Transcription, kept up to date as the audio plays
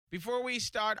Before we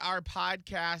start our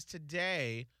podcast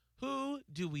today, who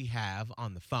do we have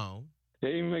on the phone?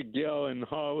 Hey, Miguel and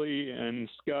Holly and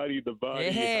Scotty the Body.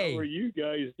 Hey. How are you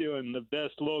guys doing? The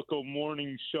best local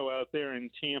morning show out there in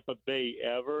Tampa Bay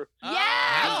ever. Yeah!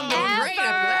 I'm doing great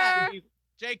after that.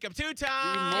 Jacob, The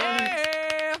two-time!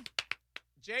 Yeah.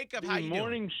 Jacob, how The you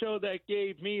morning show that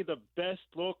gave me the best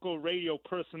local radio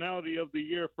personality of the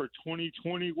year for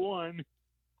 2021.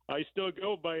 I still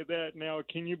go by that now.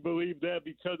 Can you believe that?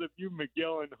 Because of you,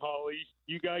 Miguel and Holly.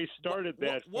 You guys started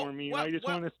that for me, and I just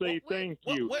want to say thank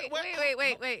you. Wait.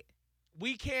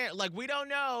 We can't, we don't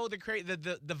know.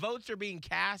 The votes are being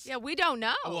cast. Yeah, we don't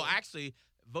know. Well, actually,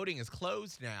 voting is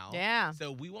closed now. Yeah.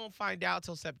 So we won't find out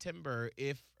till September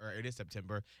or it is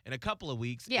September, in a couple of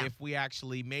weeks, Yeah. if we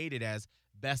actually made it as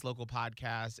best local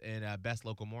podcast and best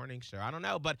local morning show. I don't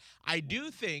know, but I do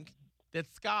think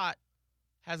that Scott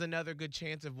has another good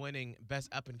chance of winning best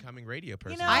up-and-coming radio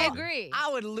person. I agree.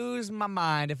 I would lose my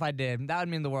mind if I did. That would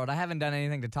mean the world. I haven't done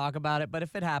anything to talk about it, but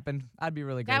if it happened, I'd be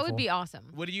really grateful. That would be awesome.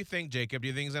 What do you think, Jacob? Do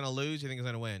you think he's going to lose? Do you think he's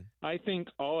going to win? I think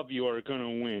all of you are going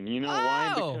to win. You know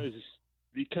Oh. why?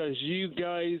 Because you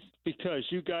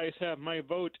guys have my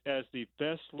vote as the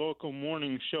best local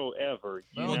morning show ever.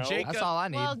 You Well, know? Jacob- That's all I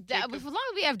need. Well, Jacob- as long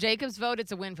as we have Jacob's vote,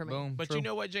 it's a win for me. Boom. But True. you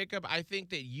know what, Jacob? I think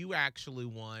that you actually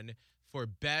won for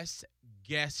best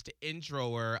guest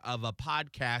introer of a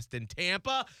podcast in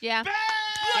Tampa. Yeah. Bang!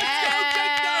 Yes!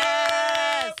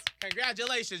 Let's go, Jacob!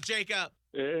 Congratulations, Jacob.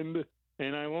 and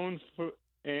I won't for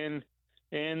and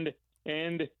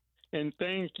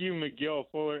thank you, Miguel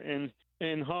Fuller and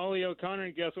Holly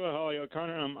O'Connor. Guess what, Holly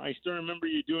O'Connor? I still remember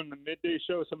you doing the midday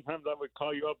show. Sometimes I would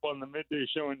call you up on the midday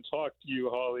show and talk to you,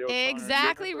 Holly O'Connor.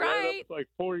 Exactly You remember that? right. That was like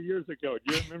 4 years ago.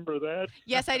 Do you remember that?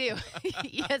 Yes, I do.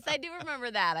 Yes, I do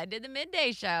remember that. I did the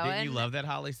midday show. Didn't you and love that,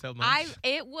 Holly, so much?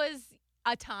 It was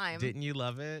a time. Didn't you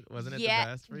love it? Wasn't it Yeah,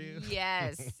 the best for you?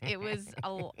 Yes, it was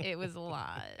a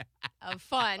lot of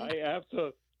fun.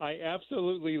 I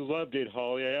absolutely loved it,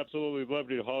 Holly. I absolutely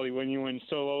loved it, Holly, when you went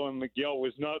solo and Miguel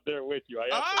was not there with you. I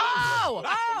absolutely loved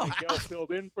it. When Miguel filled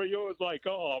in for you. It was like,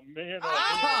 oh, man.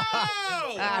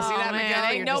 Oh! See that, man, Miguel?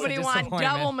 ain't You're just a nobody want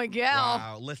disappointment. double Miguel.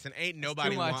 Wow, listen, ain't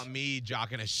nobody much. want me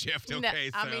jocking a shift, No,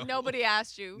 okay? I mean, nobody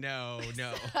asked you. No.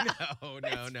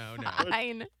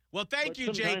 Fine. Well, thank you,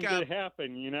 Sometimes Jacob. it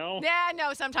happened, you know? Yeah,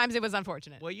 no, sometimes it was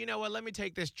unfortunate. Well, you know what? Let me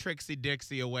take this Trixie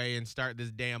Dixie away and start this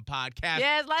damn podcast.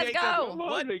 Yes, let's Jacob, go. Come on,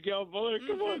 What? Miguel Fuller.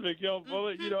 Come on, Miguel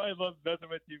Fuller. You know, I love messing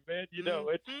with you, man. You know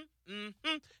it.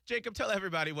 Jacob, tell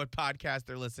everybody what podcast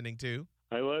they're listening to.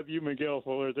 I love you, Miguel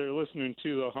Fuller. They're listening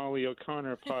to the Holly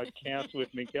O'Connor podcast with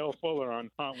Miguel Fuller on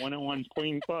Hot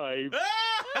 101.5.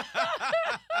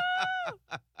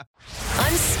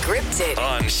 Unscripted,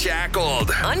 Unshackled.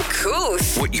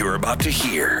 uncouth. What you're about to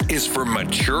hear is for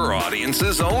mature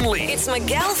audiences only. It's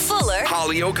Miguel Fuller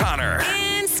Holly O'Connor.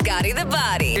 and Scotty the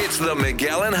Body. It's the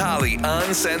Miguel and Holly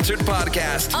Uncensored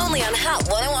Podcast. Only on Hot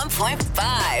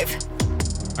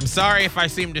 101.5. I'm sorry if I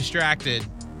seem distracted.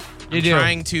 You I'm do.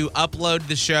 trying to upload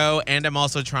the show, and I'm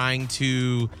also trying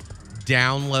to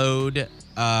download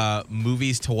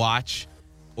movies to watch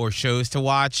or shows to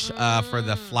watch for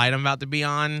the flight I'm about to be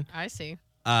on. I see.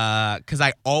 Because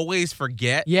I always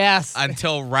forget Yes.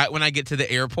 until right when I get to the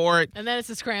airport. And then it's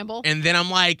a scramble. And then I'm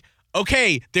like,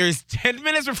 okay, there's 10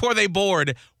 minutes before they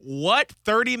board. What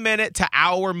 30-minute to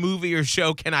hour movie or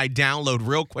show can I download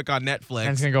real quick on Netflix? And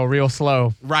it's going to go real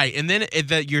slow. Right. And then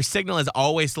your signal is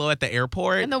always slow at the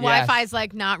airport. And the Yes. Wi-Fi is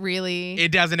like not really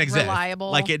It doesn't exist. reliable.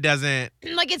 Like it doesn't.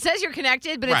 like it says you're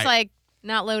connected, but Right. it's like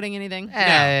not loading anything.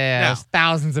 Yeah. no. There's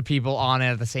thousands of people on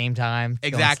it at the same time.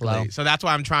 It's going slow. Exactly. So that's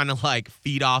why I'm trying to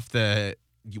feed off the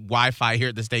Wi-Fi here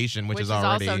at the station, which is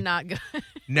already also not good.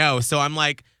 no. So I'm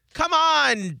like, come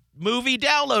on, movie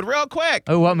download real quick.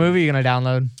 Oh, what movie are you going to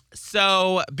download?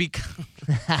 So because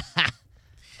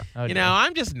Oh, you dear. know,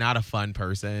 I'm just not a fun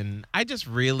person. I just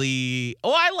really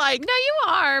I like No, you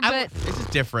are, but it's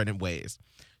just different in ways.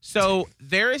 So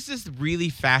there is this really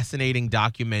fascinating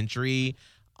documentary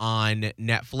on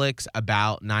Netflix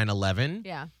about 9/11.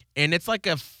 yeah. And it's like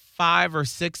a 5 or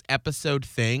 6 episode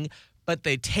thing, but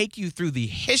they take you through the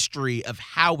history of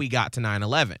how we got to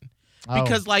 9/11. Oh.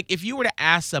 Because if you were to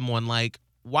ask someone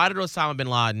why did Osama bin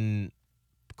Laden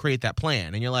create that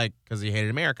plan? And you're like, because he hated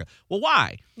America. Well,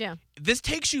 why? Yeah. This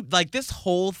takes you this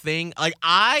whole thing.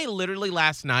 I literally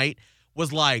last night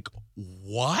was like,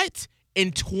 what?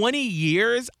 In 20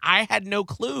 years, I had no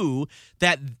clue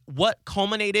that what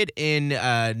culminated in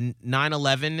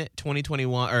 9/11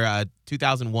 2021 or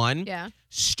 2001 Yeah.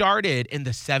 started in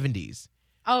the 70s,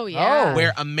 Oh, yeah.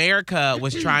 where America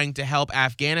was trying to help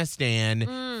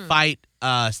Afghanistan fight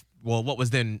what was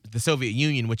then the Soviet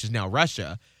Union, which is now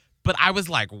Russia. But I was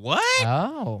like, what?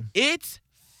 Oh. It's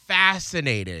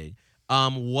fascinating.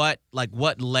 What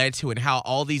led to it, and how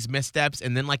all these missteps,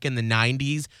 and then like in the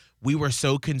 90s, we were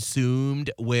so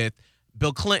consumed with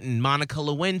Bill Clinton, Monica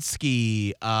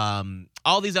Lewinsky,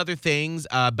 all these other things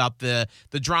about the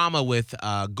drama with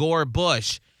Gore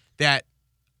Bush,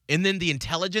 and then the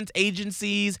intelligence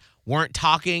agencies weren't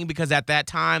talking because at that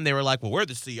time they were like, well, we're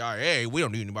the CIA. We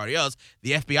don't need anybody else.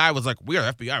 The FBI was like, we're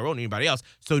FBI. We don't need anybody else.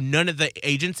 So none of the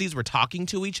agencies were talking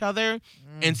to each other.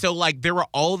 And so like there were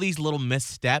all these little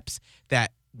missteps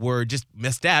that were just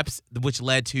missteps, which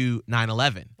led to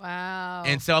 9/11. Wow.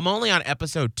 And so I'm only on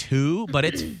episode 2, but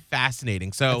it's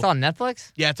fascinating. So It's on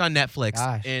Netflix? yeah, it's on Netflix.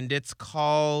 Gosh. And it's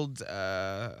called,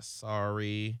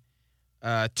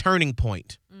 Turning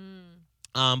Point.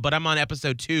 But I'm on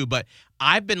episode 2, but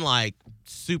I've been like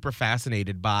super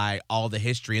fascinated by all the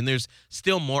history, and there's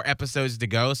still more episodes to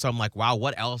go. So I'm like, wow,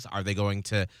 what else are they going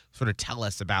to sort of tell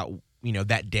us about,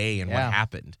 that day and what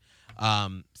happened?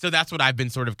 So that's what I've been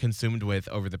sort of consumed with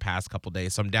over the past couple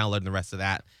days. So I'm downloading the rest of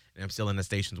that, and I'm still in the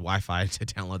station's Wi-Fi to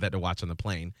download that to watch on the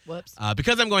plane. Whoops.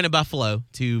 Because I'm going to Buffalo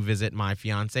to visit my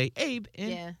fiance Abe in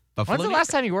Yeah. Buffalo. When's the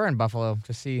last time you were in Buffalo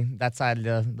to see that side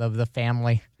of the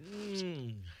family?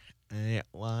 It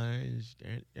was,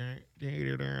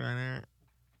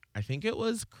 I think it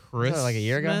was Christmas. Was it like a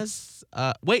year ago?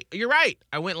 Wait, you're right.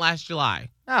 I went last July.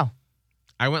 Oh.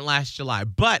 I went last July,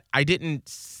 but I didn't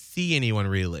see anyone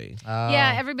really.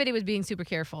 Yeah, everybody was being super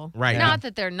careful. Right. Not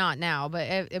that they're not now, but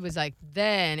it was like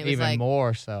then. It was even like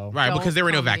more so. Right, Don't because there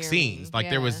were no come near vaccines. me. Like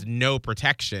there was Yeah. no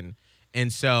protection.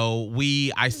 And so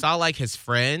I saw like his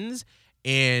friends,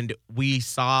 and we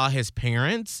saw his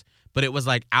parents, but it was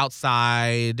like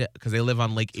outside because they live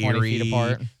on Lake 20 Erie. feet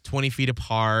apart. 20 feet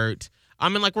apart. I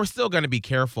mean, like, we're still going to be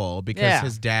careful because Yeah.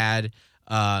 his dad,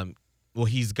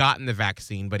 he's gotten the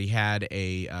vaccine, but he had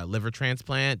a liver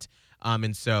transplant.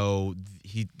 And so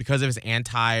because of his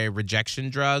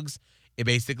anti-rejection drugs, it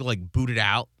basically like booted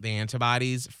out the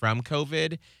antibodies from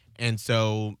COVID. And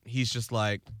so he's just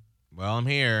like, well, I'm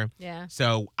here. Yeah.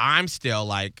 So I'm still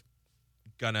like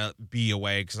gonna be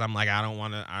away because I'm like, I don't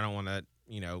want to,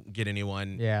 get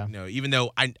anyone, Yeah. even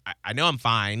though I know I'm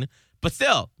fine, but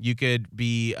still you could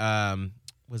be,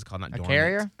 what's it called? Not A dormant.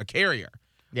 carrier? A carrier.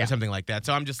 Yeah. Or something like that.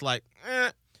 So I'm just like,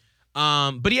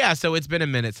 but yeah, so it's been a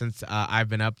minute since I've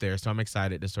been up there. So I'm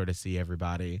excited to sort of see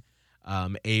everybody.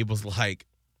 Abe was like,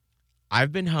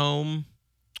 I've been home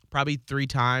probably 3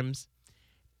 times.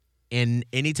 And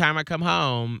anytime I come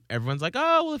home, everyone's like,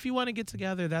 oh, well, if you want to get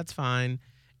together, that's fine.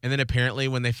 And then apparently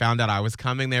when they found out I was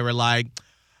coming, they were like,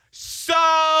 so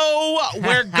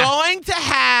we're going to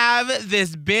have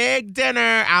this big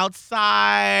dinner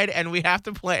outside and we have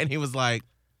to play. And he was like,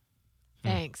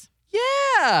 Thanks.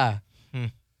 Yeah.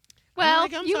 Well,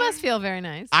 like, I'm you sorry. must feel very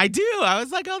nice. I do. I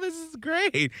was like, oh, this is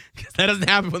great. Because that doesn't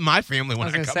happen with my family I when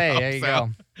was I going come to say, home. there you So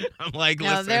go. I'm like, No,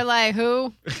 listen. they're like,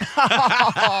 who?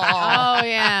 Oh,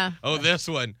 yeah. Oh, this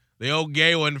one. The old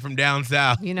gay one from down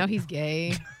south. You know he's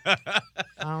gay. I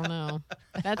don't know.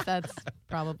 That's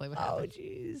probably what happened.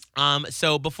 Jeez.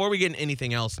 So before we get into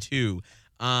anything else, too,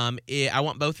 I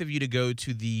want both of you to go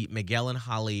to the Miguel and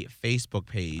Holly Facebook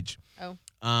page. Oh.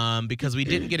 Because we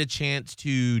didn't get a chance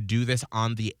to do this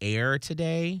on the air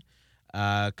today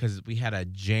because we had a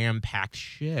jam-packed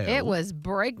show. It was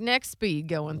breakneck speed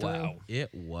going through. Wow.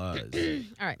 It was.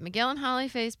 All right, Miguel and Holly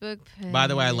Facebook page. By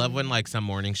the way, I love when like some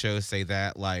morning shows say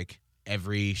that like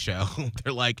every show.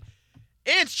 They're like,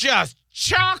 it's just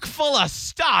chock full of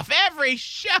stuff every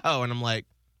show. And I'm like,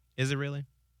 is it really?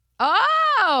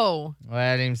 Oh. Well,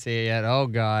 I didn't even see it yet. Oh,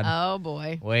 God. Oh,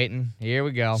 boy. Waiting. Here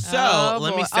we go. So Oh,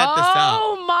 let boy. me set this up.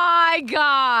 Oh, my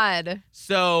God.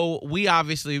 So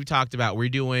we've talked about we're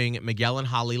doing Miguel and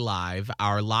Holly Live,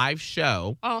 our live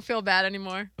show. I don't feel bad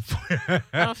anymore. I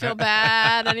don't feel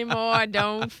bad anymore. I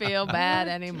don't feel bad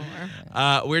anymore.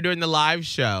 We're doing the live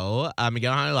show,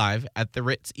 Miguel and Holly Live, at the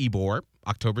Ritz Ybor,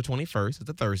 October 21st. It's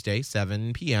a Thursday,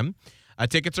 7 p.m.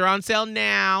 Tickets are on sale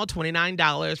now,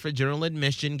 $29 for general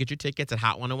admission. Get your tickets at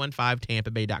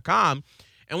hot1015tampabay.com.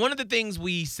 And one of the things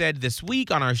we said this week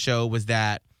on our show was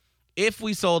that if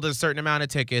we sold a certain amount of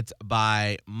tickets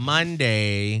by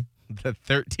Monday, the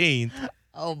 13th,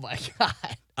 Oh, my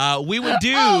God. we would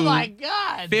do Oh, my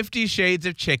God. 50 Shades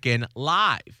of Chicken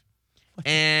live.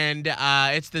 And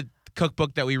it's the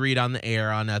cookbook that we read on the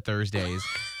air on Thursdays.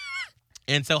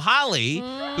 And so Holly,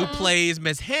 who plays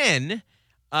Miss Hen,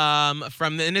 and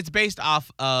it's based off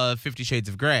of 50 Shades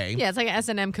of Grey. Yeah, it's like an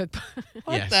S&M cookbook.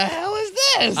 What Yes. the hell is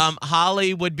this?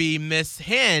 Holly would be Miss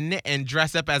Hen and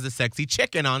dress up as a sexy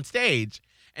chicken on stage.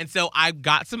 And so I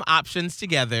got some options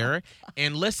together,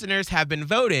 and listeners have been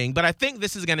voting. But I think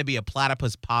this is going to be a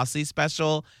Platypus Posse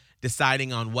special,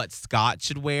 deciding on what Scott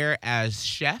should wear as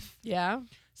chef. Yeah.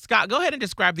 Scott, go ahead and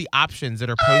describe the options that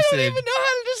are I don't posted even know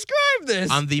how to describe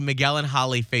this. on the Miguel and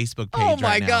Holly Facebook page. Oh my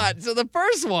right now. God. So the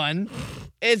first one,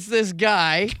 it's this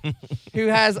guy who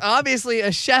has obviously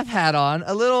a chef hat on,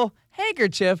 a little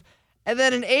handkerchief, and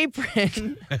then an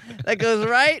apron that goes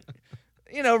right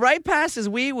past his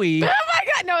wee-wee, Oh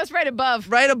my God. No, it's right above.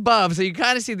 right above. So you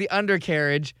kind of see the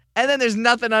undercarriage. And then there's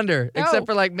nothing under No. except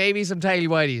for like maybe some tighty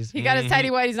whities. He got his tighty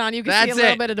whities on. You can see That's a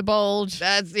little it. bit of the bulge.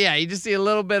 You just see a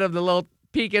little bit of the little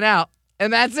peeking out.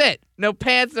 And that's it. No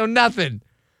pants, no nothing.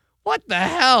 What the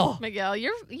hell? Miguel,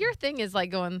 your thing is like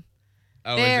going.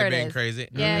 Oh, There is it it being is. crazy?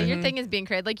 Yeah, your thing is being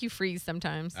crazy. Like you freeze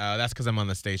sometimes. Oh, that's because I'm on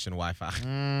the station Wi-Fi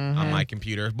on my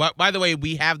computer. But by the way,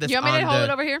 we have this Do you want on me to hold the it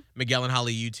over here? Miguel and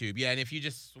Holly YouTube. Yeah, and if you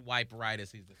just swipe right, it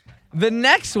sees this. The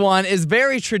next one is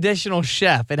very traditional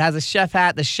chef. It has a chef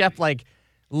hat, the chef like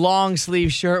long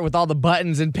sleeve shirt with all the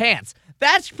buttons and pants.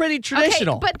 That's pretty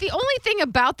traditional. Okay, but the only thing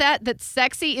about that's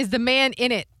sexy is the man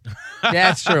in it. Yeah,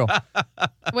 that's true.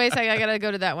 Wait a second, I gotta go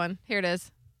to that one. Here it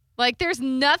is. Like, there's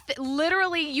nothing.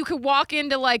 Literally, you could walk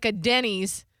into like a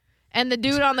Denny's, and the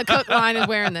dude on the cook line is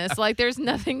wearing this. Like, there's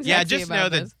nothing sexy Yeah, just about know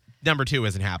this. that number 2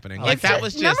 isn't happening. Like It's that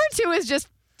was just. number 2 is just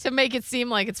to make it seem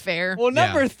like it's fair. Well,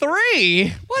 number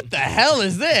 3, what the hell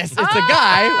is this? It's a Oh!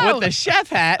 guy with a chef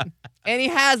hat, and he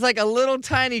has like a little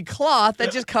tiny cloth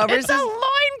that just covers It's a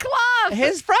loincloth.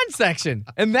 his front section.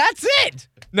 And that's it.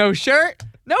 No shirt,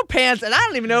 no pants, and I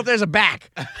don't even know if there's a back.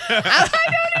 I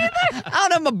don't either. I don't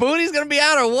know if my booty's going to be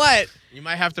out or what. You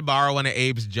might have to borrow one of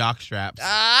Abe's jock straps.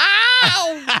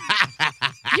 Ow!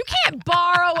 You can't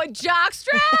borrow a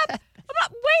jockstrap.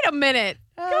 Wait a minute.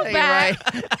 Go You're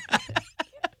back. right.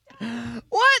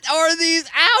 What are these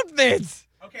outfits?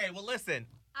 Okay, well listen.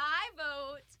 I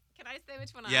vote. Can I say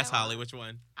which one Yes, I want? Holly, which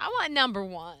one? I want number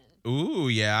 1. Ooh,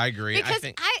 yeah, I agree. Because I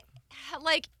think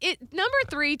number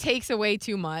 3 takes away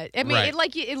too much. I mean,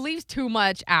 Right. it leaves too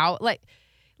much out. Like,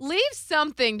 leave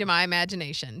something to my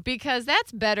imagination because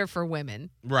that's better for women.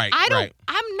 right.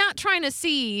 I'm not trying to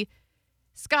see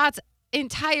Scott's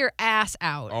entire ass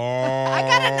out. Oh. I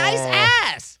got a nice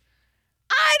ass.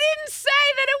 I didn't say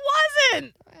that it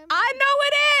wasn't. I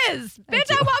know it is.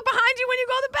 Bitch, I walk behind you when you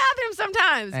go to the bathroom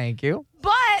sometimes. Thank you.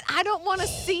 But I don't want to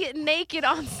see it naked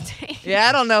on stage. Yeah,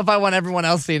 I don't know if I want everyone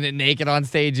else seeing it naked on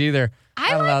stage either.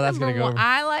 I don't know. That's number gonna go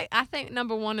 1. over. I think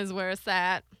number 1 is where it's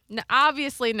at. No,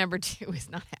 obviously, number 2 is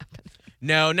not happening.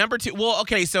 No, number 2. Well,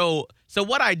 okay, so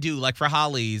what I do, like for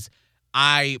Holly's,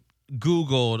 I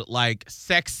Googled like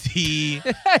sexy.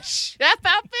 Chef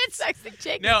outfits? Sexy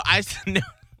chicken. No, no.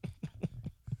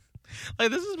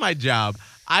 Like this is my job.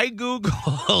 I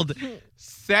Googled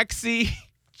sexy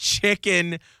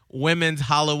chicken women's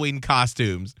Halloween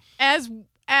costumes. As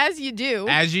you do.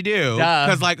 As you do. Duh.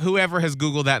 Because like whoever has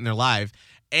Googled that in their life.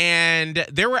 And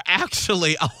there were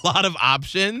actually a lot of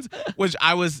options, which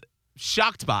I was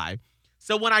shocked by.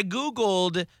 So when I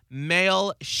Googled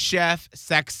male chef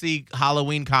sexy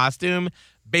Halloween costume,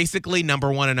 basically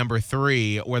number 1 and number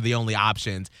 3 were the only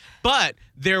options. But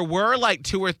there were like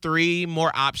 2 or 3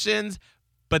 more options,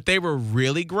 but they were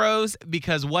really gross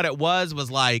because what it was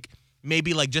like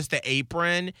maybe like just the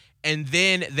apron, and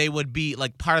then they would be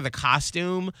like part of the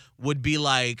costume would be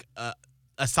like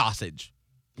a sausage.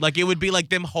 Like it would be like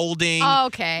them holding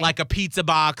like a pizza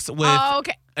box with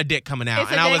a dick coming out.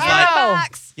 It's and a I was dick like,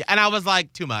 box. yeah, and I was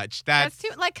like, too much. That's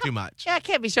too much. Yeah, I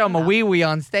can't be showing my wee-wee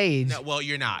on stage. No, well,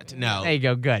 you're not. No. There you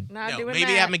go. Good. Not No, doing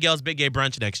maybe that. have Miguel's Big Gay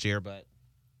Brunch next year, but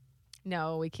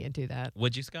No, we can't do that.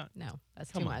 would you, Scott? No,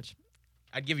 that's Come too on. much.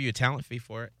 I'd give you a talent fee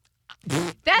for it.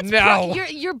 That's No.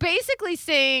 you're basically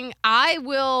saying I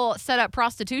will set up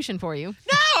prostitution for you.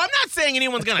 No, I'm not saying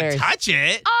anyone's going to Very- touch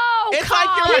it. Oh, It's come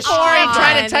like you're People are on.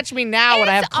 trying to touch me now when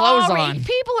I have It's clothes already- on.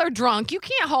 People are drunk. You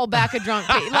can't hold back a drunk.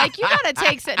 Like you gotta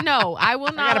take. No, I will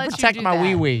not. gotta let protect you do my that.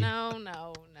 wee-wee. No.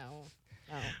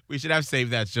 We should have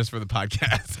saved that just for the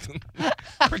podcast.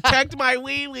 Protect my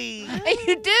wee-wee.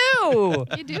 You do.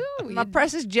 You do. My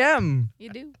precious gem. You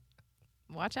do.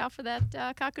 Watch out for that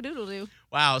cockadoodle-doo.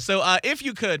 Wow. So if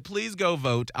you could, please go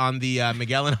vote on the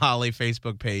Miguel and Holly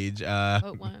Facebook page.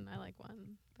 Vote 1. I like 1.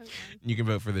 Vote 1. You can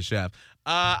vote for the chef.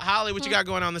 Holly, what you got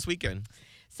going on this weekend?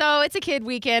 So it's a kid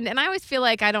weekend, and I always feel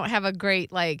like I don't have a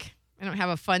great, I don't have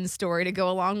a fun story to go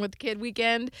along with the kid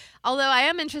weekend. Although I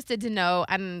am interested to know,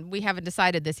 and we haven't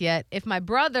decided this yet, if my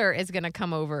brother is going to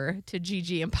come over to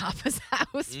Gigi and Papa's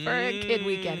house for a kid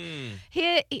weekend.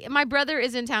 My brother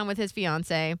is in town with his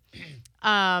fiance,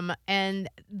 and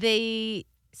they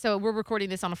so we're recording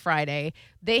this on a Friday.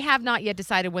 They have not yet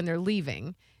decided when they're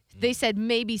leaving. They said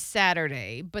maybe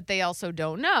Saturday, but they also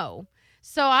don't know.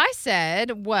 So I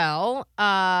said, well,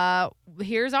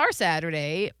 here's our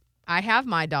Saturday. I have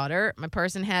my daughter. My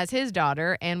person has his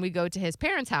daughter, and we go to his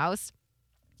parents' house.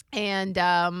 And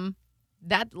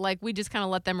that, like, we just kind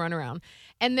of let them run around.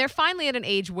 And they're finally at an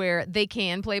age where they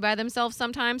can play by themselves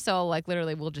sometimes. So, like,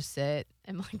 literally we'll just sit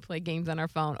and, like, play games on our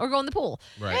phone or go in the pool.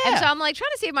 Right. And so I'm, like,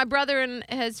 trying to see if my brother and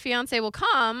his fiance will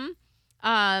come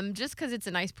just because it's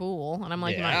a nice pool. And I'm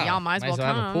like, y'all might as well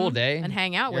come have a pool day and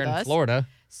hang out You're with in us. Florida.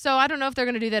 So I don't know if they're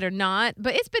going to do that or not.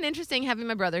 But it's been interesting having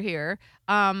my brother here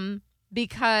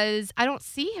because I don't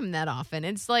see him that often.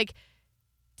 It's like,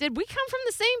 did we come from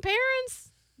the same parents?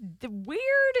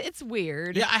 It's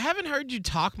weird. Yeah, I haven't heard you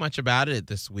talk much about it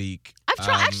this week. I've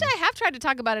tried. Actually, I have tried to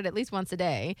talk about it at least once a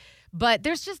day, but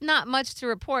there's just not much to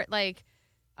report. Like,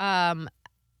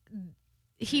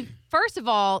 he first of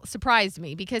all surprised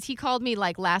me because he called me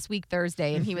like last week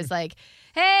Thursday, and he was like,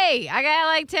 "Hey, I got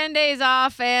like 10 days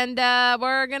off, and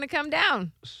we're gonna come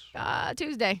down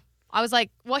Tuesday." I was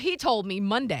like, "Well, he told me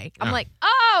Monday." I'm like,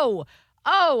 "Oh,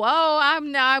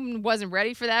 I wasn't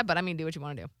ready for that, but I mean, do what you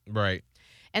want to do." Right.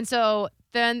 And so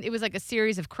then it was like a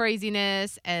series of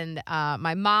craziness, and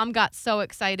my mom got so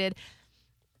excited.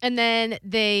 And then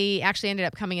they actually ended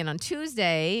up coming in on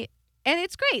Tuesday, and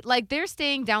it's great. Like, they're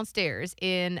staying downstairs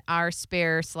in our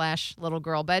spare / little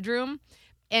girl bedroom,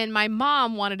 and my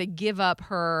mom wanted to give up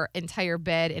her entire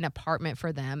bed and apartment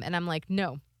for them. And I'm like,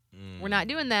 no, we're not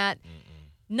doing that.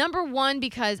 Number one,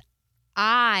 because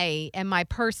I and my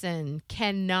person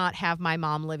cannot have my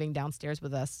mom living downstairs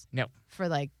with us. No. For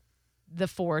like the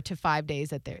 4 to 5 days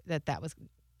that was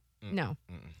no.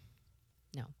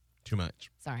 Too much.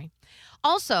 Sorry.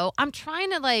 Also, I'm trying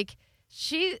to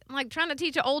trying to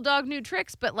teach an old dog new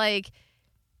tricks, but like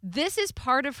this is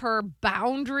part of her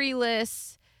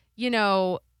boundaryless,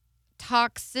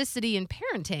 toxicity in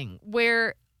parenting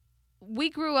where we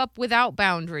grew up without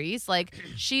boundaries. Like,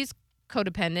 she's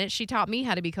codependent. She taught me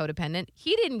how to be codependent.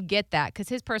 He didn't get that because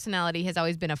his personality has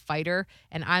always been a fighter,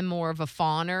 and I'm more of a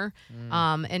fawner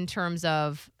in terms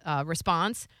of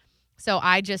response. So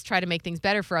I just try to make things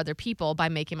better for other people by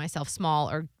making myself small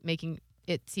or making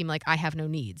it seem like I have no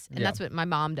needs. And that's what my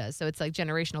mom does. So it's like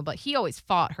generational, but he always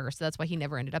fought her. So that's why he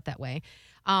never ended up that way.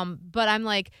 But I'm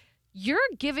like, you're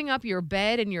giving up your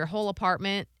bed and your whole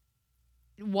apartment.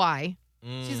 Why?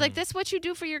 She's like, this is what you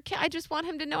do for your kid. I just want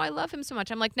him to know I love him so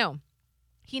much. I'm like, no.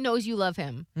 He knows you love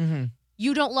him. Mm-hmm.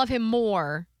 You don't love him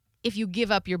more if you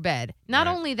give up your bed. Not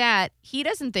Right. only that, he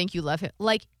doesn't think you love him.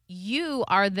 Like, you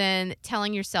are then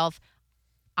telling yourself,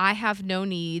 I have no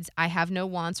needs. I have no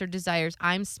wants or desires.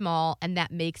 I'm small, and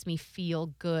that makes me feel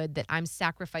good that I'm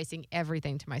sacrificing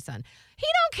everything to my son. He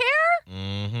don't care.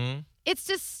 Mm-hmm. It's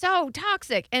just so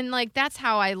toxic. And, like, that's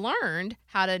how I learned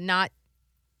how to not –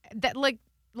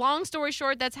 long story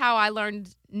short, that's how I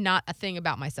learned not a thing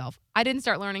about myself. I didn't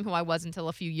start learning who I was until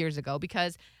a few years ago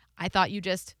because I thought you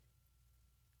just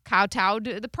kowtowed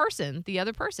the other person,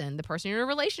 the person you're in a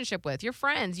relationship with, your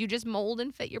friends. You just mold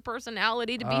and fit your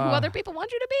personality to be who other people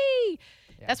want you to be.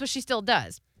 Yeah. That's what she still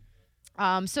does.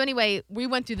 So anyway, we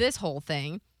went through this whole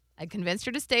thing. I convinced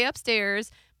her to stay upstairs.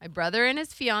 My brother and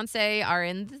his fiance are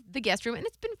in the guest room, and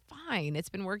it's been fine. It's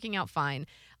been working out fine.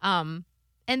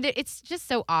 And it's just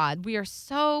so odd. We are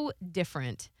so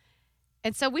different.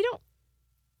 And so we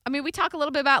talk a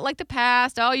little bit about like the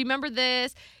past. Oh, you remember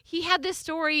this? He had this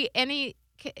story, and we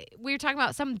were talking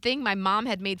about something my mom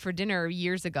had made for dinner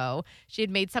years ago. She had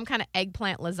made some kind of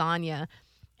eggplant lasagna.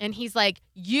 And he's like,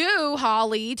 you,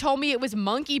 Holly, told me it was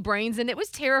monkey brains, and it was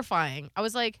terrifying. I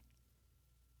was like,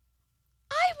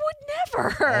 I would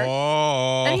never.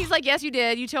 Oh. And he's like, yes, you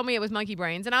did. You told me it was monkey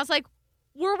brains. And I was like,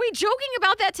 were we joking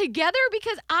about that together?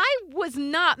 Because I was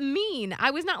not mean.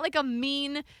 I was not like a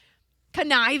mean,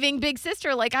 conniving big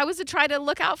sister. Like, I was to try to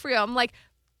look out for you. I'm like,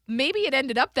 maybe it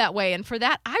ended up that way. And for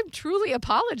that, I truly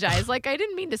apologize. Like, I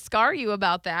didn't mean to scar you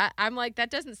about that. I'm like,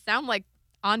 that doesn't sound like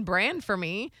on brand for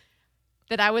me.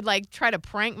 That I would like try to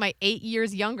prank my 8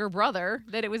 years younger brother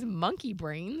that it was monkey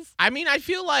brains. I mean, I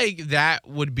feel like that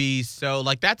would be so,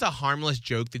 like, that's a harmless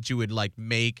joke that you would, like,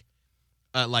 make,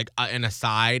 an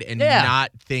aside and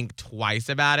not think twice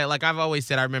about it. Like, I've always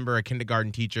said, I remember a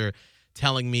kindergarten teacher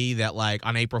telling me that, like,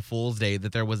 on April Fool's Day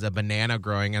that there was a banana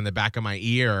growing on the back of my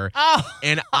ear. Oh.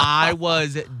 And I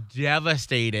was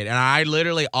devastated. And I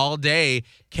literally all day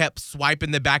kept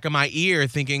swiping the back of my ear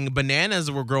thinking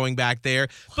bananas were growing back there.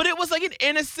 But it was like an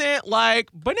innocent, like,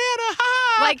 banana,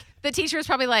 ha! Like, the teacher was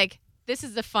probably like, this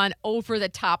is the fun,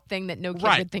 over-the-top thing that no kid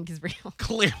would think is real.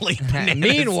 Clearly bananas.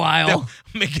 Meanwhile,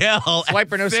 Miguel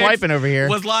swiper no at 6 swiping over here.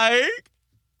 was like,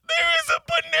 there is a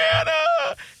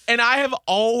banana. And I have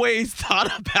always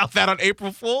thought about that on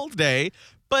April Fool's Day.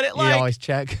 But it You like, always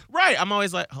check. right, I'm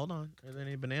always like, hold on, are there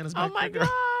any bananas back Oh my there, girl?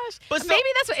 gosh. But so- maybe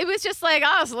that's what it was just like,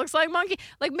 oh, this looks like monkey.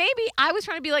 Like maybe I was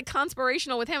trying to be like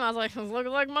conspirational with him. I was like, this looks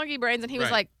like monkey brains. And he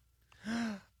was Right.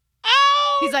 like,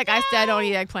 Oh, he's like, I don't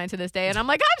eat eggplant to this day. And I'm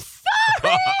like, I'm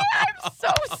sorry. I'm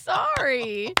so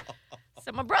sorry.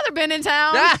 So my brother been in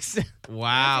town. That's That's the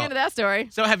wow. end of that story.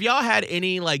 So have y'all had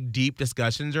any like deep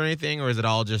discussions or anything, or is it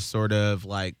all just sort of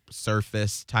like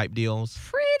surface type deals?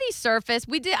 Pretty surface.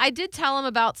 I did tell him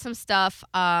about some stuff,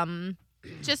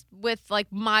 just with like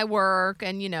my work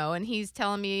and and he's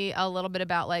telling me a little bit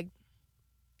about like,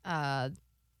 I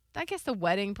guess the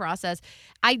wedding process.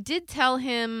 I did tell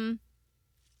him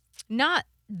not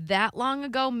that long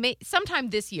ago, sometime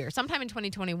this year, sometime in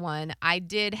 2021, I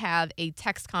did have a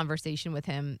text conversation with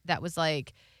him that was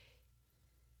like,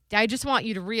 I just want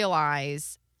you to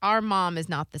realize our mom is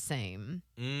not the same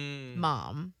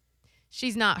mom.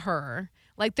 She's not her.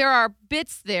 Like there are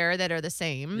bits there that are the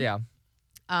same. yeah.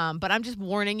 But I'm just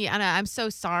warning you, and I'm so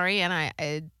sorry, and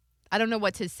I don't know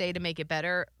what to say to make it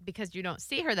better because you don't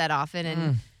see her that often,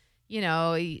 and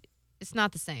it's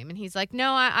not the same. And he's like,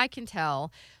 no, I can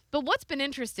tell. But what's been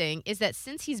interesting is that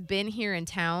since he's been here in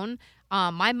town,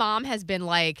 my mom has been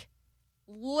like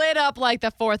lit up like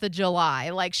the 4th of July.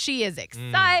 Like she is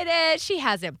excited. She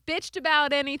hasn't bitched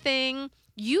about anything.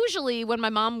 Usually when my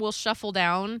mom will shuffle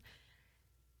down,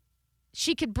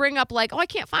 she could bring up like, oh, I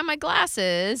can't find my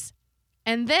glasses.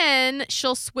 And then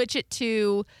she'll switch it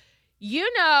to,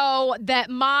 that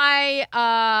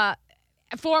my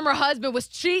former husband was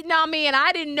cheating on me and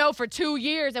I didn't know for 2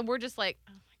 years. And we're just like,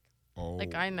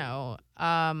 like, I know.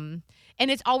 And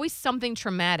it's always something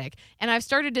traumatic. And I've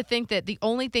started to think that the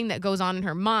only thing that goes on in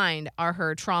her mind are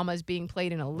her traumas being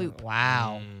played in a loop.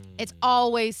 Wow. It's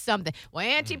always something. Well,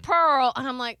 Auntie Pearl. And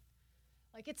I'm like,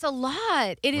 it's a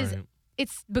lot. It is. Right.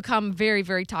 It's become very,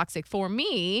 very toxic for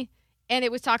me. And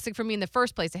it was toxic for me in the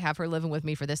first place to have her living with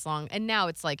me for this long. And now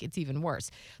it's like, it's even worse.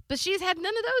 But she's had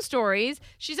none of those stories.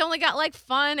 She's only got like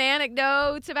fun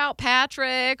anecdotes about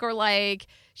Patrick or like,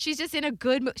 she's just in a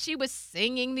good mood. She was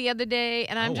singing the other day.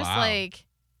 And I'm Oh, just wow. like,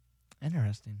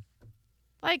 Interesting.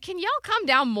 can y'all come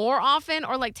down more often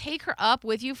or like take her up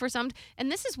with you for some? And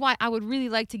this is why I would really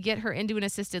like to get her into an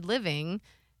assisted living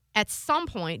at some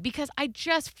point because I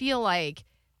just feel like,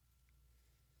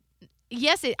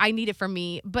 yes, I need it for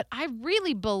me, but I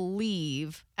really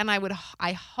believe, and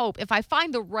I hope, if I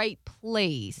find the right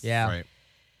place, Yeah. Right.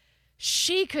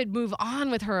 she could move on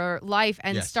with her life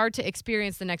and Yes. start to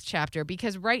experience the next chapter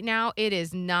because right now it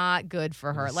is not good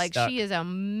for her. She's Like stuck. she is a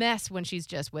mess when she's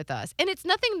just with us. And it's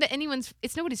nothing that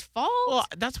it's nobody's fault. Well,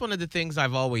 that's one of the things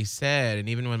I've always said, and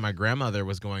even when my grandmother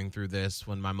was going through this,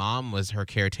 when my mom was her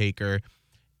caretaker,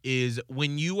 is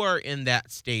when you are in that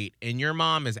state and your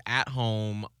mom is at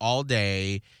home all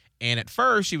day, and at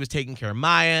first she was taking care of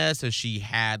Maya, so she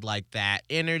had like that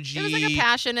energy. It was like a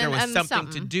passion There and, was and something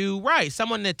to something. do, right?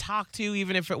 Someone to talk to,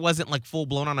 even if it wasn't like full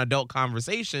blown on adult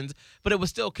conversations, but it was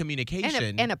still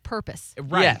communication And a purpose.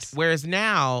 right? Yes. Whereas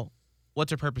now, what's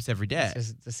her purpose every day? It's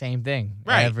just the same thing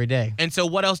Right. every day. And so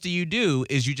what else do?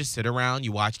 Is you just sit around,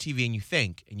 you watch TV, and you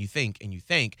think, and you think, and you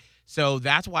think. So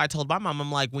that's why I told my mom,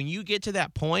 I'm like, when you get to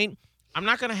that point, I'm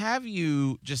not going to have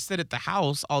you just sit at the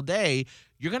house all day.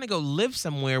 You're going to go live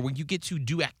somewhere where you get to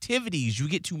do activities. You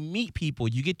get to meet people.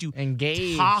 You get to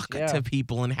Engage. talk yeah. to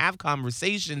people and have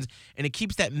conversations. And it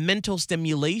keeps that mental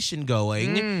stimulation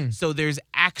going. So there's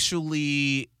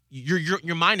actually,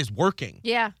 your mind is working.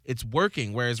 Yeah. It's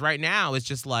working. Whereas right now, it's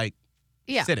just like,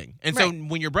 Yeah. sitting. And so Right.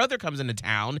 when your brother comes into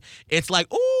town, it's like,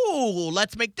 ooh,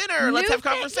 let's make dinner. Let's New have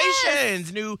thing-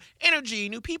 conversations, new energy,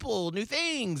 new people, new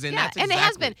things. And Yeah, that's and it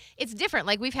has exactly- been. It's different.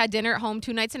 Like we've had dinner at home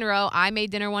 2 nights in a row. I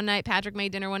made dinner one night. Patrick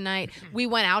made dinner one night. We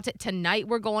went out tonight.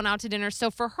 We're going out to dinner. So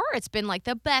for her, it's been like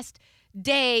the best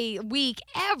day, week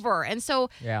ever. And so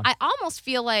Yeah. I almost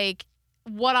feel like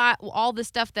all the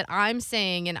stuff that I'm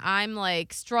saying and I'm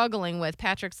like struggling with,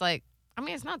 Patrick's like, I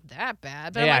mean, it's not that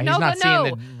bad. But yeah, I'm like, he's no, not but no.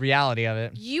 seeing the reality of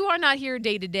it. You are not here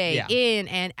day to day, Yeah. in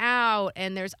and out,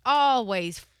 and there's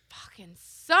always fucking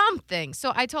something.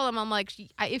 So I told him, I'm like,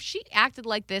 if she acted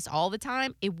like this all the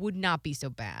time, it would not be so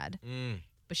bad.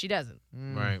 But she doesn't.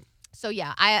 Right. So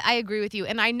yeah, I agree with you.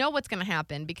 And I know what's going to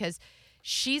happen because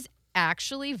she's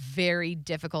actually very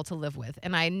difficult to live with.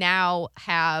 And I now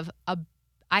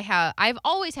I've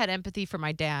always had empathy for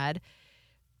my dad,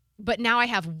 but now I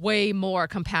have way more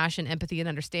compassion, empathy, and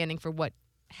understanding for what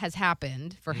has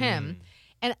happened for him.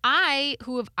 And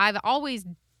I've always,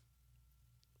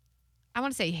 I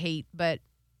want to say hate, but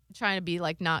trying to be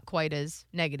like not quite as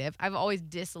negative. I've always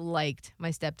disliked my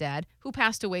stepdad, who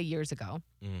passed away years ago.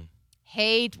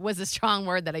 Hate was a strong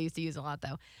word that I used to use a lot,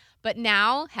 though. But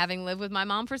now, having lived with my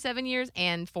mom for 7 years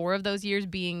and 4 of those years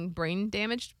being brain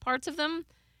damaged parts of them,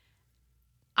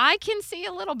 I can see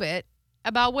a little bit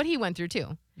about what he went through,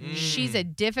 too. She's a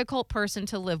difficult person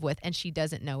to live with, and she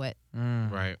doesn't know it.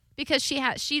 Right. Because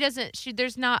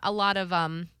there's not a lot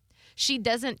of, she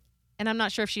doesn't, and I'm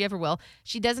not sure if she ever will,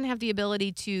 she doesn't have the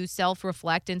ability to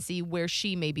self-reflect and see where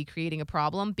she may be creating a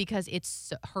problem because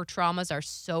her traumas are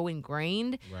so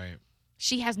ingrained. Right.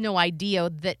 She has no idea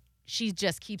that she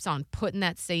just keeps on putting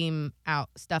that same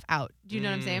stuff out. Do you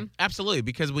know what I'm saying? Absolutely,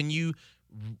 because when you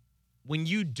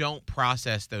don't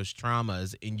process those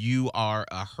traumas and you are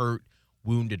a hurt,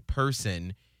 wounded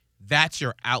person, that's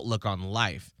your outlook on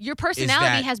life. Your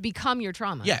personality has become your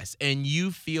trauma. Yes, and you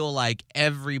feel like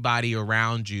everybody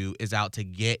around you is out to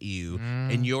get you,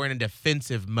 and you're in a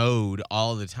defensive mode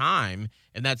all the time,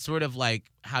 and that's sort of like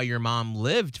how your mom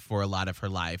lived for a lot of her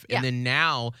life. Yeah. And then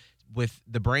now with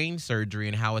the brain surgery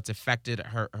and how it's affected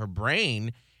her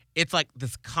brain, it's like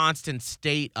this constant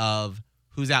state of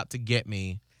who's out to get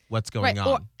me, what's going on.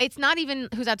 Or it's not even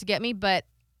who's out to get me, but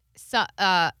it's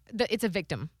a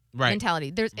victim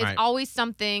mentality. It's always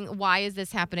something, why is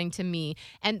this happening to me?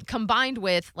 And combined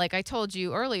with, like I told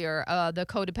you earlier, the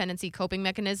codependency coping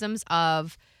mechanisms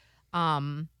of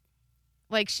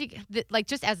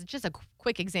just as a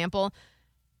quick example,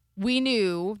 we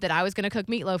knew that I was going to cook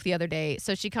meatloaf the other day.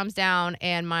 So she comes down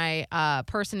and my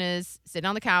person is sitting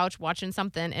on the couch watching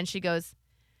something, and she goes,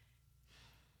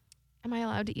 "Am I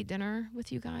allowed to eat dinner with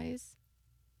you guys?"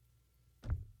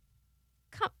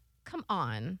 Come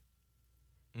on.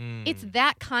 It's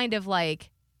that kind of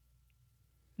like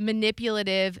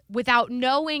manipulative, without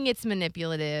knowing it's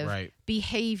manipulative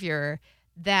behavior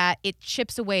that it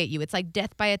chips away at you. It's like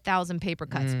death by 1,000 paper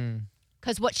cuts.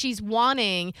 Because what she's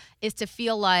wanting is to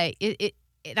feel like it,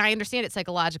 and I understand it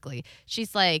psychologically.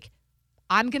 She's like,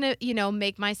 I'm going to,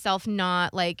 make myself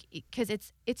not like, because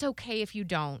it's okay if you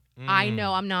don't. I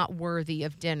know I'm not worthy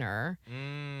of dinner,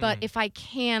 but if I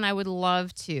can, I would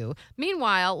love to.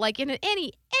 Meanwhile, like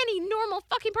any normal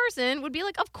fucking person would be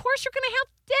like, of course you're going to have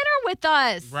dinner with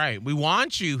us. Right. We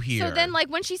want you here. So then like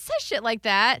when she says shit like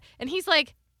that and he's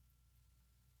like,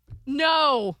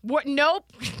 no,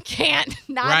 nope, can't.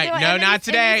 Not right. do it. No, not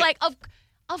today. And he's like,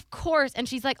 of course. And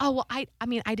she's like, oh, well, I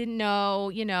mean, I didn't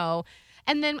know,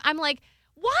 And then I'm like,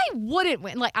 why wouldn't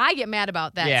we? Like, I get mad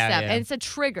about that stuff, and it's a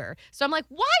trigger. So I'm like,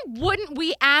 why wouldn't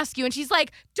we ask you? And she's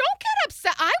like, don't get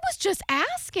upset. I was just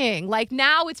asking. Like,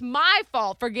 now it's my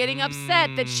fault for getting upset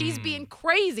that she's being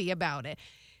crazy about it.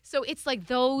 So it's like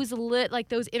those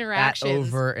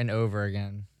interactions. That over and over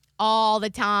again. All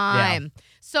the time. Yeah.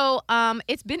 So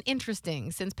it's been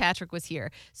interesting since Patrick was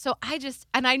here. So I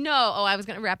was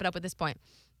going to wrap it up at this point.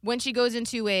 When she goes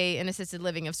into an assisted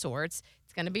living of sorts,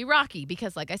 it's going to be rocky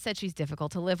because, like I said, she's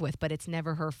difficult to live with, but it's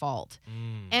never her fault.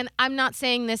 And I'm not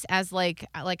saying this as like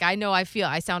I know I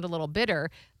sound a little bitter,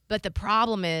 but the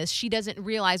problem is she doesn't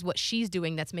realize what she's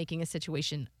doing that's making a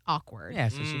situation awkward. Yeah,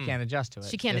 so she can't adjust to it.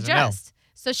 She can't doesn't know. adjust.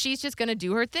 So she's just going to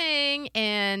do her thing,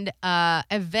 and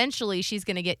eventually she's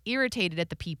going to get irritated at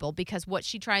the people because what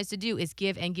she tries to do is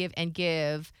give and give and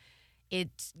give.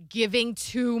 It's giving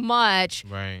too much.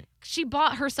 Right. She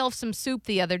bought herself some soup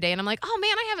the other day, and I'm like, oh,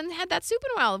 man, I haven't had that soup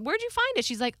in a while. Where'd you find it?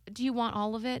 She's like, do you want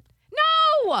all of it?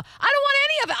 No, I don't want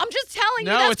any of it. I'm just telling you,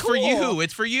 that's cool. No, it's for you.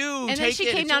 It's for you. And then she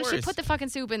came down, she put the fucking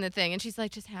soup in the thing, and she's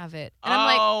like, just have it. And I'm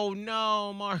like,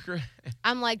 no, Margaret.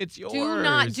 I'm like, it's yours. Do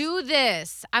not do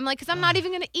this. I'm like, because I'm not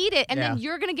even going to eat it. And then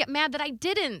you're going to get mad that I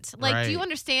didn't. Like, do you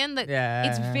understand that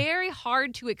it's very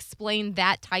hard to explain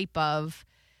that type of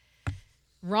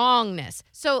wrongness?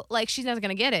 So, like, she's not going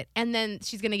to get it. And then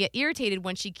she's going to get irritated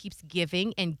when she keeps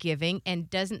giving and giving and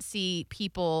doesn't see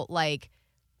people like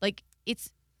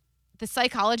it's the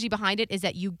psychology behind it is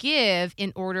that you give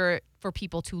in order for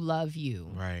people to love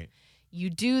you. Right. You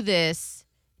do this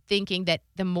thinking that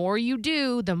the more you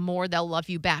do, the more they'll love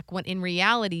you back. When in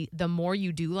reality, the more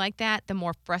you do like that, the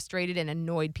more frustrated and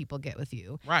annoyed people get with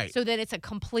you. Right. So then it's a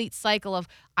complete cycle of,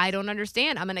 I don't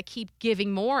understand. I'm going to keep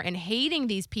giving more and hating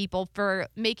these people for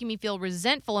making me feel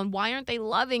resentful. And why aren't they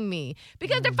loving me?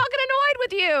 Because they're fucking annoyed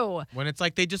with you. When it's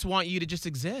like they just want you to just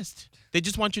exist. They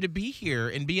just want you to be here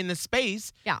and be in this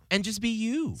space and just be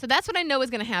you. So that's what I know is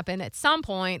going to happen at some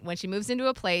point when she moves into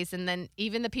a place, and then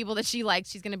even the people that she likes,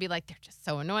 she's going to be like, they're just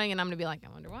so annoying, and I'm going to be like,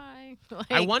 I wonder why.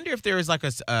 I wonder if there is like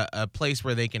a place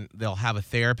where they'll have a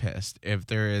therapist. If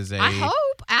there is I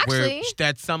hope, actually. Where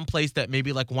that's some place that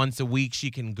maybe like once a week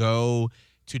she can go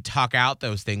to talk out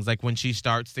those things. Like when she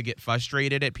starts to get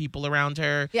frustrated at people around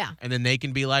her. Yeah. And then they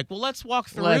can be like, well, let's walk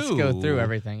through. Let's go through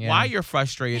everything. Yeah. Why you're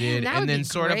frustrated. Man, that and would then be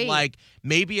sort great. of like,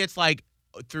 maybe it's like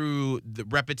through the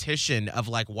repetition of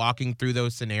like walking through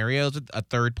those scenarios with a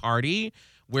third party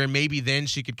where maybe then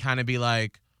she could kind of be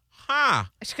like, huh.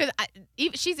 Because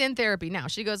she's in therapy now.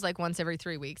 She goes like once every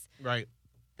 3 weeks. Right.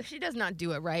 She does not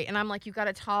do it right. And I'm like, you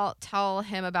got to tell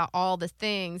him about all the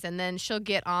things. And then she'll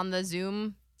get on the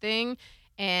Zoom thing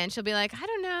and she'll be like, I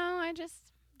don't know. I just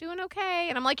doing okay.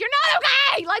 And I'm like, you're not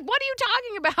okay. Like, what are you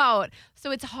talking about?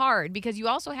 So it's hard because you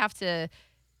also have to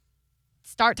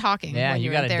start talking. Yeah, when you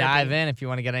you're got to therapy. dive in if you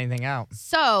want to get anything out.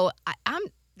 So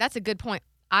that's a good point.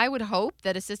 I would hope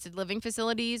that assisted living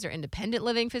facilities or independent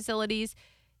living facilities,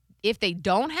 if they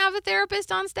don't have a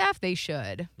therapist on staff, they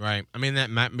should. Right. I mean, that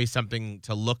might be something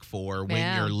to look for when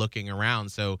Yeah. you're looking around.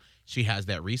 So she has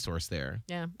that resource there.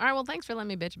 Yeah. All right. Well, thanks for letting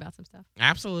me bitch about some stuff.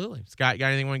 Absolutely. Scott, got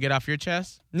anything you want to get off your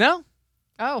chest? No,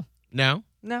 Oh, No?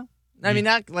 no. I mean,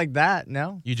 not like that.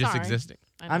 No. You just Sorry. existing.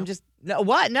 I know. I'm just no.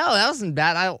 What? No, that wasn't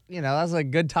bad. That was a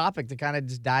good topic to kind of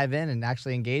just dive in and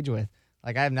actually engage with.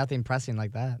 Like I have nothing pressing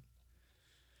like that.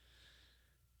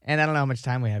 And I don't know how much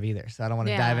time we have either, so I don't want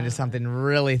to dive Yeah. into something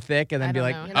really thick and then I be don't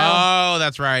like, know. you know, Oh,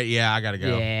 that's right. Yeah, I got to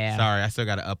go. Yeah. Sorry. I still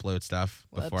got to upload stuff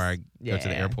before I go to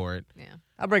the Yeah. airport. Yeah.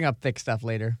 I'll bring up thick stuff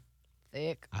later.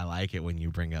 Thick. I like it when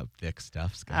you bring up thick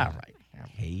stuff, Scott. All right. Yeah.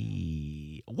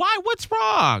 Hey. Why? What's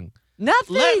wrong?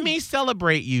 Nothing. Let me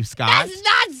celebrate you, Scott. That's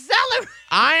not celebrating.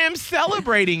 I am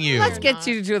celebrating you. Let's You're get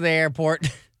you to the airport.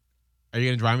 Are you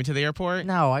going to drive me to the airport?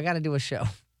 No, I got to do a show.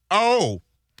 Oh.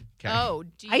 Okay. Oh,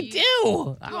 I do. Do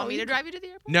you want me to drive you to the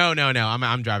airport? No.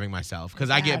 I'm driving myself because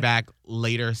I Yeah. get back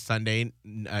later Sunday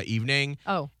evening,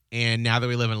 Oh, and now that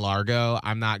we live in Largo,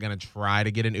 I'm not gonna try to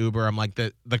get an Uber. I'm like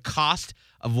the cost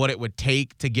of what it would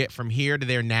take to get from here to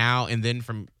there now, and then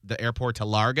from the airport to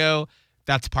Largo.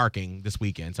 That's parking this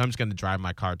weekend, so I'm just gonna drive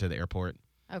my car to the airport.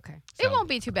 okay. So- It won't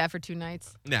be too bad for 2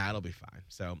 nights. Nah, it'll be fine.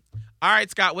 So, all right,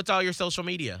 Scott, what's all your social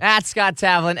media? At Scott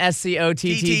Tavlin,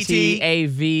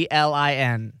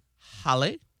 SCOTTTAVLIN.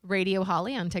 Holly. Radio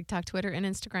Holly on TikTok, Twitter, and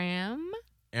Instagram.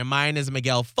 And mine is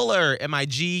Miguel Fuller,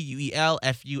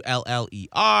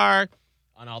 MiguelFuller,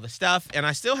 on all the stuff. And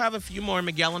I still have a few more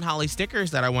Miguel and Holly stickers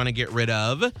that I want to get rid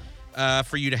of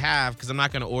for you to have because I'm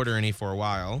not going to order any for a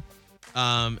while.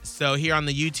 So here on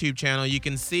the YouTube channel, you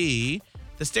can see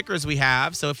the stickers we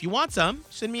have. So if you want some,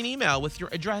 send me an email with your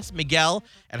address, Miguel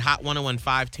at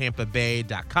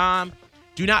hot1015tampabay.com.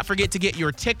 Do not forget to get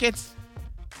your tickets.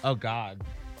 Oh, God.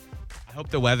 I hope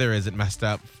the weather isn't messed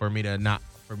up for me to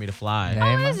fly. Yeah. Oh,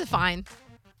 Emma? this is fine. It's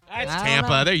I don't Tampa.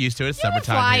 know. They're used to it. It's You wanna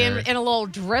summertime fly here. in a little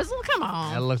drizzle? Come That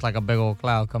on. looks like a big old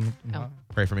cloud coming. Oh.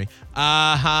 Pray for me.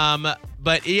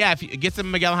 But yeah, if you get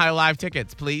some Miguel and Holly live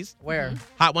tickets, please. Where?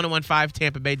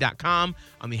 Hot1015tampabay.com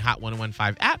on the Hot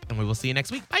 1015 app, and we will see you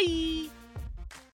next week. Bye.